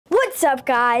What's up,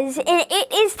 guys? And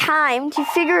it is time to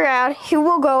figure out who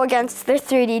will go against the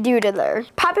 3D doodler.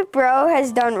 Popit Bro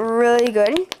has done really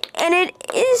good, and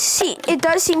it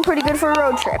does seem pretty good for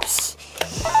road trips.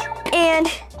 And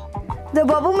the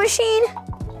bubble machine,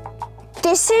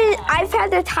 I've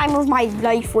had the time of my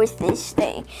life with this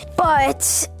thing. But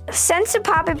since the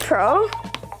Popit Pro,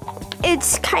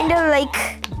 it's kind of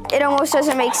like, it almost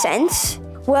doesn't make sense.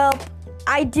 Well,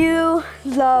 I do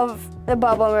love the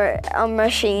bubble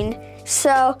machine.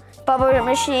 So, bubble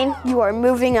machine, you are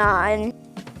moving on.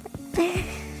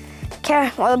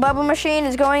 Okay, well, the bubble machine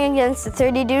is going against the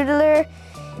 3D doodler,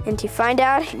 and to find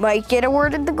out, you might get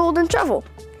awarded the golden shovel.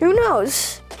 Who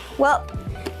knows? Well,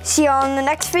 see y'all in the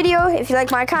next video. If you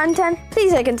like my content,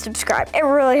 please like and subscribe. It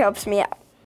really helps me out.